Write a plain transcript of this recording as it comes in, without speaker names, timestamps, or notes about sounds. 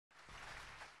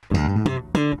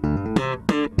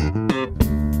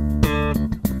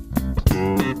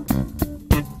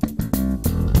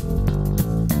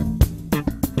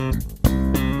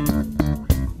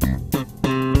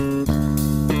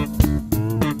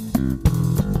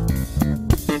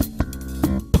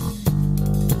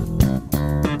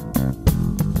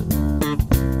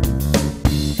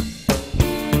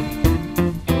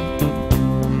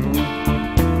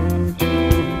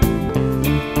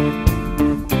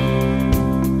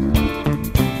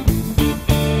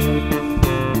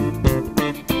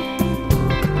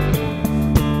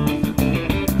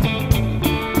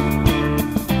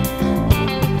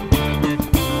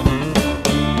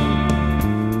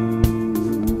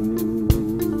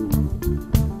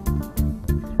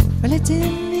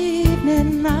in the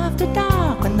evening after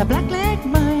dark, when the blackleg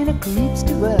miner creeps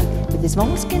to work with his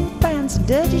moleskin pants and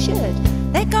dirty shirt,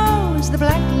 there goes the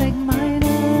blackleg miner.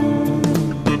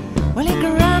 Well, he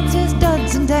grabs his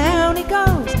duds and down he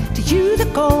goes to hew the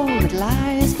coal that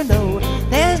lies below.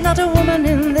 There's not a woman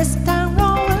in this town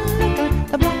row will look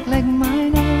at the blackleg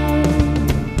miner.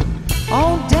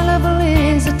 Old Delaval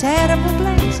is a terrible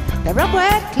place. They rub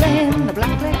wet clay in the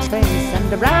blackleg's face,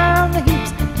 and around the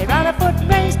heaps they run a foot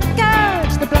race to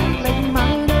catch the blackleg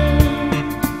miner.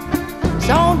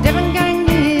 So different gang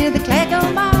near the Clegg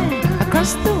mine,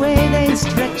 across the way they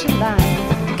stretch a line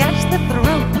to catch the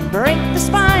throat and break the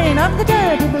spine of the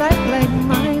dirty blackleg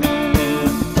miner.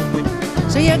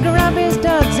 So you grab his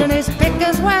duds and his pick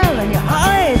as well, and you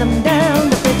hurry them down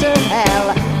the pit of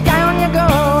hell. Down you go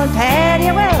and fare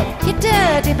you well, you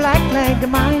dirty blackleg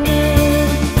miner.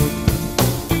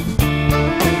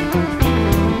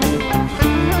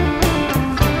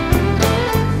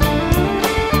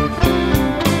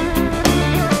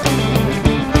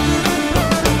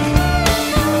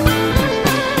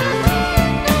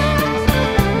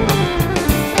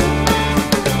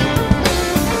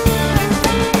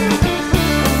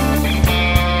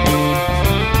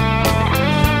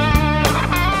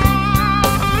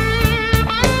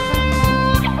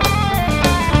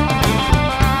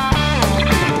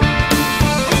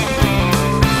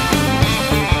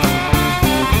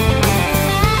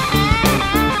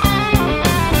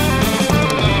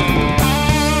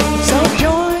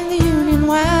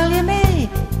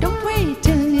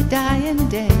 Dying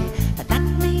day, and that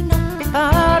may not be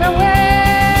far away.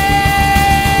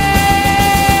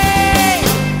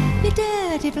 You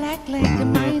dirty blackleg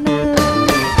miner.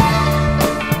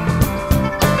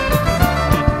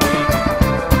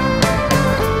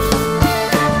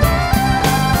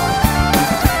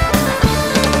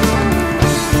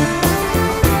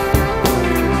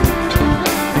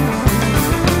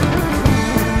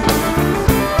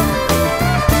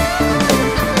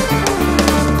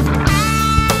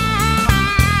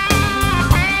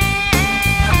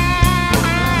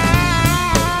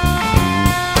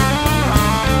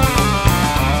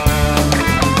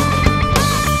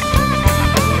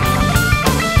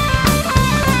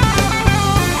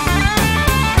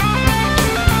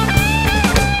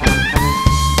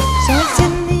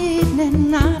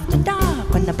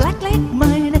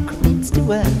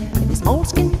 In his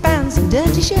moleskin pants and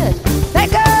dirty shirt, there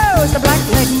goes the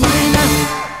blackleg miner.